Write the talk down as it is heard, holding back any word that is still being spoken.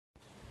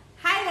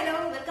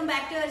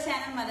to our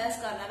channel Mother's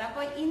Corner.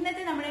 അപ്പോൾ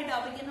ഇന്നത്തെ നമ്മുടെ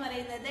ടോപ്പിക് എന്ന്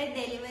പറയുന്നത്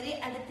ഡെലിവറി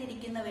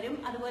അടുത്തിരിക്കുന്നവരും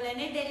അതുപോലെ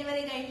തന്നെ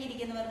ഡെലിവറി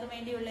കഴിഞ്ഞിരിക്കുന്നവർക്കും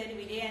വേണ്ടിയുള്ള ഒരു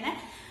വീഡിയോ ആണ്.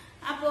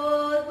 അപ്പോൾ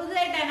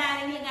പുതുതായിട്ടാണ്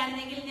ആരെങ്കിലും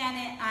കാണുന്നതെങ്കിൽ ഞാൻ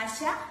ആശ.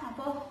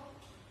 അപ്പോൾ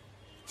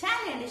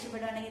ചാനൽ കണ്ട്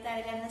ഇഷ്ടപ്പെടുവാണെങ്കിൽ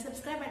താഴെ കാണുന്ന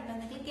സബ്സ്ക്രൈബ് ബട്ടൺ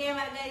ഒന്ന് ക്ലിക്ക് ചെയ്യാൻ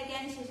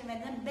മറക്കാതിരിക്കാൻ, ശേഷം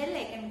വരുന്ന ബെൽ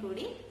ഐക്കൺ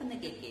കൂടി ഒന്ന്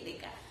ക്ലിക്ക്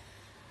ചെയ്തേക്കാം.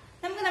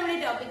 നമുക്ക് നമ്മുടെ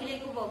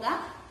ടോപ്പിക്കിലേക്ക് പോകാം.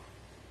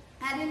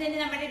 ആദ്യം തന്നെ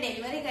നമ്മുടെ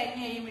ഡെലിവറി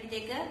കഴിഞ്ഞ്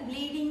കഴിയുമ്പോഴത്തേക്ക്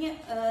ബ്ലീഡിങ്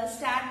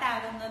സ്റ്റാർട്ട്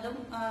ആകുന്നതും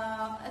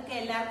ഒക്കെ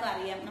എല്ലാവർക്കും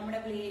അറിയാം. നമ്മുടെ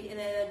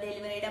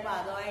ഡെലിവറിയുടെ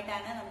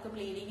ഭാഗമായിട്ടാണ്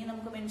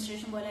നമുക്ക്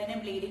മെൻസ്ട്രേഷൻ പോലെ തന്നെ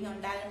ബ്ലീഡിങ്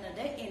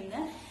ഉണ്ടാകുന്നത്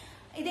എന്ന്.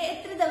 ഇത്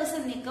എത്ര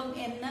ദിവസം നിൽക്കും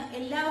എന്ന്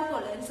എല്ലാവർക്കും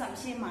ഉള്ളൊരു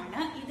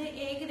സംശയമാണ്. ഇത്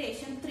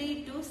ഏകദേശം 3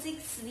 to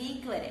 6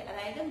 വീക്ക് വരെ,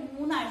 അതായത്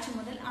 3 ആഴ്ച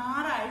മുതൽ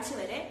 6 ആഴ്ച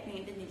വരെ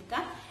നീണ്ടു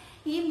നിൽക്കാം.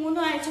 ഈ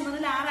 3 ആഴ്ച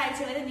മുതൽ 6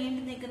 ആഴ്ച വരെ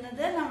നീണ്ടു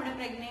നിൽക്കുന്നത് നമ്മുടെ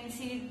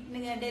പ്രഗ്നൻസി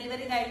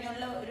ഡെലിവറി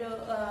കഴിഞ്ഞുള്ള ഒരു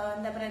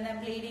എന്താ പറയുന്ന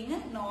ബ്ലീഡിങ്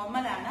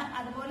നോർമൽ ആണ്.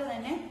 അതുപോലെ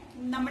തന്നെ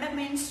നമ്മുടെ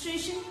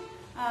മെൻസ്ട്രേഷൻ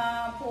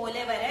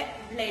പോലെ വരെ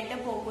ബ്ലഡ്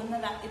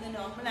പോകുന്നത് ഇത്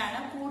നോർമലാണ്.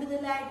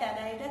 കൂടുതലായിട്ട്,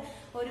 അതായത്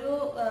ഒരു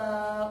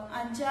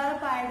 5-6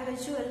 പാഡ്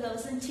വെച്ച് ഒരു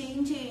ദിവസം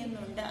ചേഞ്ച്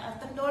ചെയ്യുന്നുണ്ട്,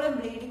 അത്രത്തോളം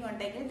ബ്ലീഡിങ്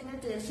ഉണ്ടെങ്കിൽ നിങ്ങൾ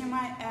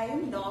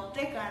തീർച്ചയായും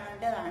ഡോക്ടറെ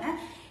കാണേണ്ടതാണ്.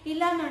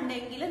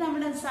 ഇല്ലാന്നുണ്ടെങ്കിൽ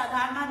നമ്മുടെ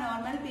സാധാരണ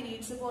നോർമൽ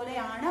പീരീഡ്സ്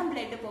പോലെയാണ്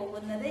ബ്ലഡ്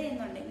പോകുന്നത്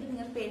എന്നുണ്ടെങ്കിൽ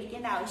നിങ്ങൾ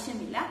പേടിക്കേണ്ട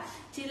ആവശ്യമില്ല.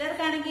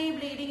 ചിലർക്കാണെങ്കിൽ ഈ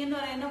ബ്ലീഡിംഗ് എന്ന്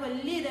പറയുന്നത്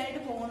വലിയ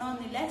ഇതായിട്ട്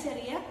പോകണമെന്നില്ല,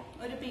 ചെറിയ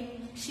ഒരു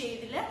പിങ്ക്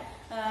ഷെയ്ഡില്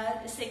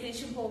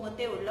സെക്രീഷൻ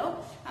പോകത്തേ ഉള്ളൂ.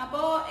 അപ്പോ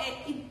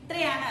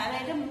ഇത്രയാണ്,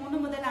 അതായത് 3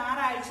 മുതൽ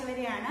 6 ആഴ്ച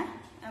വരെയാണ്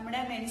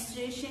നമ്മുടെ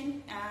മെൻസ്ട്രേഷൻ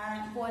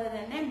പോലെ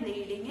തന്നെ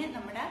ബ്ലീഡിങ്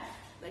നമ്മുടെ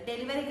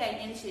ഡെലിവറി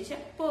കഴിഞ്ഞതിന് ശേഷം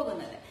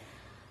പോകുന്നത്.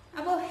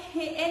 അപ്പോ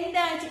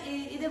എന്താ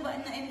ഇത്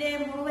എന്റെ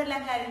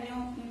മുറിവെല്ലാം കഴിഞ്ഞു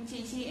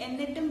ചേച്ചി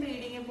എന്നിട്ടും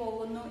ബ്ലീഡിങ്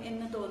പോകുന്നു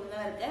എന്ന്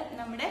തോന്നുന്നവർക്ക്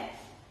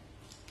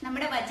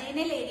നമ്മുടെ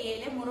വജൈനൽ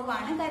ഏരിയയിലെ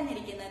മുറിവാണ്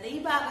കരിഞ്ഞിരിക്കുന്നത്. ഈ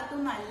ഭാഗത്തു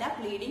നിന്നല്ല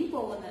ബ്ലീഡിങ്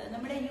പോകുന്നത്.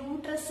 നമ്മുടെ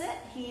യൂട്രസ്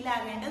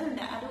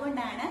ഹീലാകേണ്ടതുണ്ട്.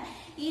 അതുകൊണ്ടാണ്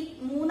ഈ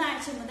 3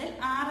 ആഴ്ച മുതൽ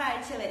 6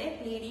 ആഴ്ച വരെ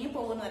ബ്ലീഡിങ്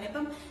പോകുന്നത്.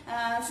 ഇപ്പം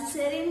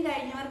സിസേറിയൻ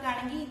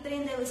കഴിഞ്ഞവർക്കാണെങ്കിൽ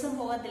ഇത്രയും ദിവസം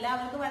പോകത്തില്ല,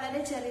 അവർക്ക്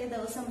വളരെ ചെറിയ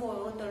ദിവസം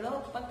പോകത്തുള്ളൂ.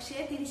 പക്ഷേ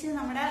തിരിച്ച്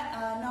നമ്മുടെ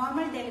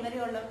നോർമൽ ഡെലിവറി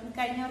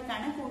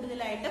കഴിഞ്ഞവർക്കാണ്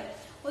കൂടുതലായിട്ടും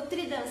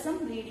ഒത്തിരി ദിവസം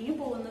ബ്ലീഡിങ്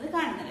പോകുന്നത്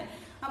കാണുന്നത്.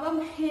 അപ്പം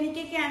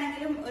എനിക്കൊക്കെ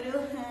ആണെങ്കിലും ഒരു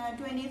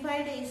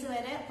 25 ഡേയ്സ്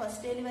വരെ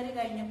ഫസ്റ്റ് ഡെലിവറി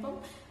കഴിഞ്ഞപ്പം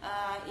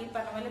ഈ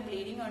പറഞ്ഞ പോലെ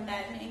ബ്ലീഡിങ്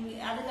ഉണ്ടായിരുന്നു.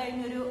 അത്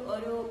കഴിഞ്ഞൊരു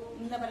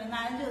എന്താ പറയുക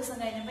 4 ദിവസം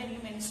കഴിഞ്ഞപ്പോൾ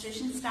എനിക്ക്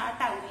മെൻസ്ട്രേഷൻ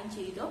സ്റ്റാർട്ട് ആവുകയും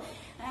ചെയ്തു.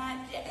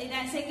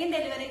 സെക്കൻഡ്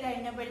ഡെലിവറി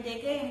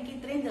കഴിഞ്ഞപ്പോഴത്തേക്ക് എനിക്ക്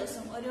ഇത്രയും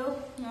ദിവസം ഒരു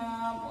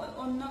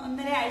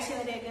 1.5 ആഴ്ച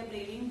വരെയൊക്കെ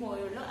ബ്ലീഡിങ്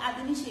പോയുള്ളൂ.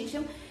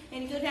 അതിനുശേഷം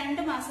എനിക്ക്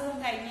 2 മാസം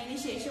കഴിഞ്ഞതിന്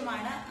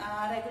ശേഷമാണ്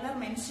റെഗുലർ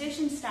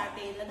മെൻസ്ട്രേഷൻ സ്റ്റാർട്ട്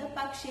ചെയ്തത്.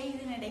 പക്ഷേ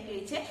ഇതിനിടയ്ക്ക്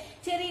വെച്ച്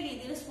ചെറിയ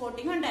രീതിയിൽ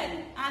സ്പോട്ടിങ്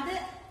ഉണ്ടായിരുന്നു. അത്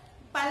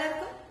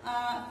പലർക്കും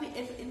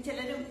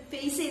ചിലരും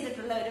ഫേസ്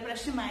ചെയ്തിട്ടുള്ള ഒരു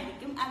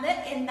പ്രശ്നമായിരിക്കും. അത്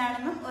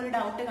എന്താണെന്നും ഒരു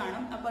ഡൗട്ട്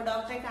കാണും. അപ്പൊ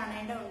ഡോക്ടറെ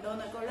കാണേണ്ടതുണ്ടോ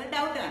എന്നൊക്കെ ഉള്ള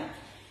ഡൗട്ട് കാണും.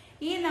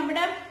 ഈ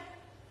നമ്മുടെ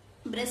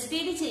ബ്രസ്റ്റ്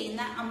ഫീഡ്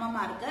ചെയ്യുന്ന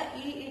അമ്മമാർക്ക്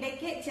ഈ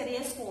ഇടയ്ക്ക് ചെറിയ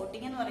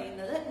സ്പോട്ടിങ് എന്ന്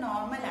പറയുന്നത്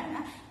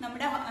നോർമലാണ്.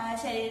 നമ്മുടെ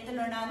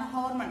ശരീരത്തിലുണ്ടാകുന്ന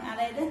ഹോർമോൺ,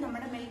 അതായത്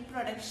നമ്മുടെ മിൽക്ക്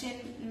പ്രൊഡക്ഷൻ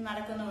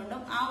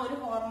നടക്കുന്നതുകൊണ്ടും ആ ഒരു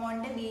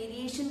ഹോർമോണിന്റെ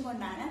വേരിയേഷൻ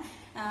കൊണ്ടാണ്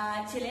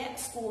ചില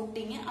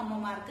സ്പോട്ടിങ്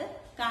അമ്മമാർക്ക്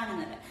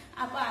കാണുന്നത്.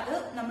 അപ്പൊ അത്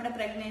നമ്മുടെ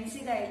പ്രഗ്നൻസി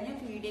കഴിഞ്ഞ്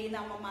ഫീഡ് ചെയ്യുന്ന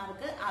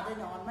അമ്മമാർക്ക് അത്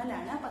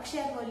നോർമലാണ്. പക്ഷെ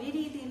അത് വലിയ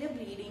രീതിയിൽ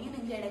ബ്ലീഡിങ്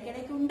നിങ്ങൾക്ക്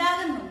ഇടയ്ക്കിടയ്ക്ക്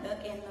ഉണ്ടാകുന്നുണ്ട്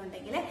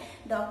എന്നുണ്ടെങ്കിൽ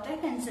ഡോക്ടറെ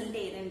കൺസൾട്ട്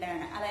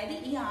ചെയ്യേണ്ടതാണ്. അതായത്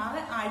ഈ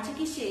 6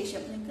 ആഴ്ചയ്ക്ക്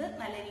ശേഷം നിങ്ങൾക്ക്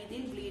നല്ല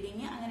രീതിയിൽ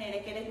ബ്ലീഡിങ് അങ്ങനെ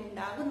ഇടയ്ക്കിടയ്ക്ക്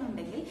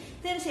ഉണ്ടാകുന്നുണ്ടെങ്കിൽ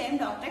തീർച്ചയായും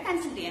ഡോക്ടറെ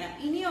കൺസൾട്ട് ചെയ്യണം.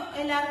 ഇനിയോ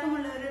എല്ലാവർക്കും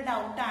ഉള്ള ഒരു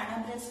ഡൗട്ടാണ്,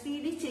 ബ്രസ്റ്റ്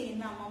ഫീഡ്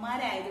ചെയ്യുന്ന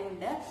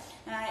അമ്മമാരായതുകൊണ്ട്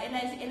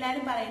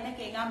എല്ലാവരും പറയുന്ന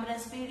കേൾക്കാം,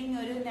 ബ്രസ്റ്റ് ഫീഡിങ്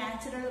ഒരു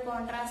നാച്ചുറൽ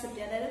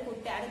കോൺട്രാസെപ്റ്റീവ്, അതായത്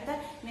കുട്ടി അടുത്ത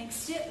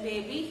നെക്സ്റ്റ്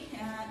ബേബി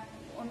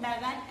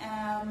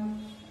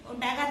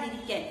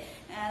ഉണ്ടാകാതിരിക്കാൻ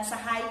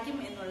സഹായിക്കും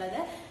എന്നുള്ളത്.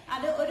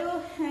 അത് ഒരു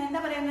എന്താ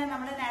പറയുന്നത്,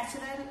 നമ്മുടെ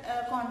നാച്ചുറൽ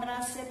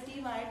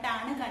കോൺട്രാസെപ്റ്റീവ്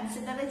ആയിട്ടാണ്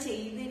കൺസിഡർ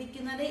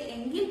ചെയ്തിരിക്കുന്നത്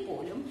എങ്കിൽ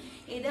പോലും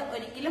ഇത്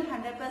ഒരിക്കലും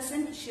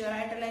 100% ഷ്യൂർ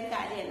ആയിട്ടുള്ള ഒരു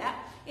കാര്യമല്ല.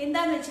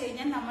 എന്താന്ന് വെച്ച്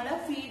കഴിഞ്ഞാൽ നമ്മൾ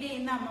ഫീഡ്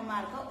ചെയ്യുന്ന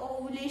അമ്മമാർക്ക്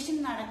ഓവുലേഷൻ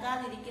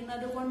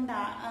നടക്കാതിരിക്കുന്നത് കൊണ്ട്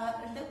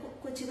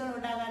കൊച്ചുകൾ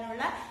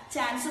ഉണ്ടാകാനുള്ള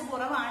ചാൻസ്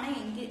കുറവാണ്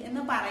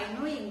എന്ന്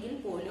പറയുന്നു എങ്കിൽ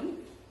പോലും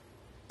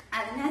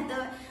അതിനകത്ത്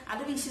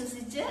അത്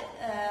വിശ്വസിച്ച്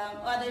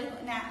അതൊരു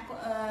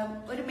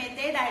ഒരു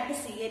മെത്തേഡായിട്ട്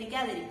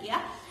സ്വീകരിക്കാതിരിക്കുക.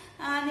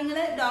 നിങ്ങൾ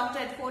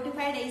ഡോക്ടറെ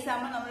 45 ഡേയ്സ്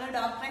ആകുമ്പോൾ നമ്മൾ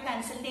ഡോക്ടറെ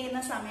കൺസൾട്ട്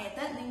ചെയ്യുന്ന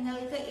സമയത്ത്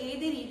നിങ്ങൾക്ക്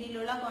ഏത്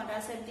രീതിയിലുള്ള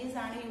കോൺട്രാസെപ്റ്റീവ്സ്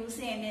ആണ് യൂസ്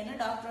ചെയ്യേണ്ടതെന്ന്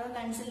ഡോക്ടറെ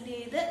കൺസൾട്ട്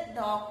ചെയ്ത്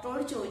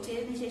ഡോക്ടറോട്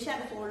ചോദിച്ചതിന് ശേഷം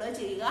അത് ഫോളോ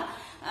ചെയ്യുക.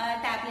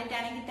 ടാബ്ലറ്റ്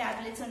ആണെങ്കിൽ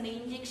ടാബ്ലറ്റ്സ് ഉണ്ട്,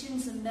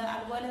 ഇഞ്ചെക്ഷൻസ് ഉണ്ട്,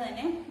 അതുപോലെ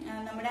തന്നെ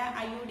നമ്മുടെ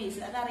IUDs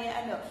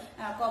അതറിയാമല്ലോ,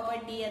 കോപ്പർ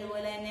ടി,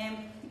 അതുപോലെ തന്നെ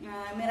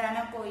മിറാന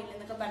കോയിൽ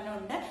എന്നൊക്കെ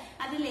പറഞ്ഞുകൊണ്ട്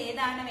അതിൽ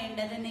ഏതാണ്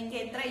വേണ്ടത്, നിങ്ങൾക്ക്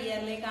എത്ര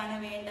ഇയറിലേക്കാണ്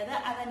വേണ്ടത്,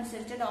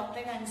 അതനുസരിച്ച്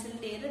ഡോക്ടറെ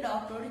കൺസൾട്ട് ചെയ്ത്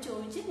ഡോക്ടറോട്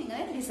ചോദിച്ച് നിങ്ങൾ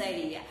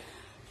ഡിസൈഡ് ചെയ്യുക.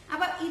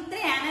 അപ്പൊ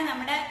ഇത്രയാണ്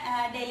നമ്മുടെ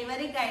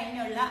ഡെലിവറി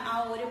കഴിഞ്ഞുള്ള ആ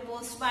ഒരു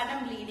പോസ്റ്റ്പാർട്ടം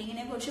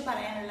ബ്ലീഡിങ്ങിനെ കുറിച്ച്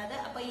പറയാനുള്ളത്.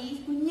 അപ്പൊ ഈ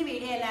കുഞ്ഞു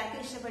വീഡിയോ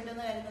എല്ലാവർക്കും ഇഷ്ടപ്പെട്ടു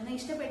എന്ന് കരുതുന്നു.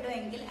 ഇഷ്ടപ്പെട്ടു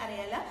എങ്കിൽ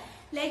അറിയാലോ,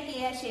 ലൈക്ക്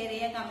ചെയ്യുക, ഷെയർ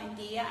ചെയ്യുക,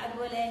 കമന്റ് ചെയ്യുക.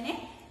 അതുപോലെ തന്നെ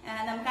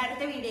നമുക്ക്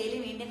അടുത്ത വീഡിയോയിൽ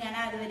വീണ്ടും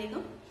കാണാം.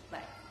 അതുവരെയും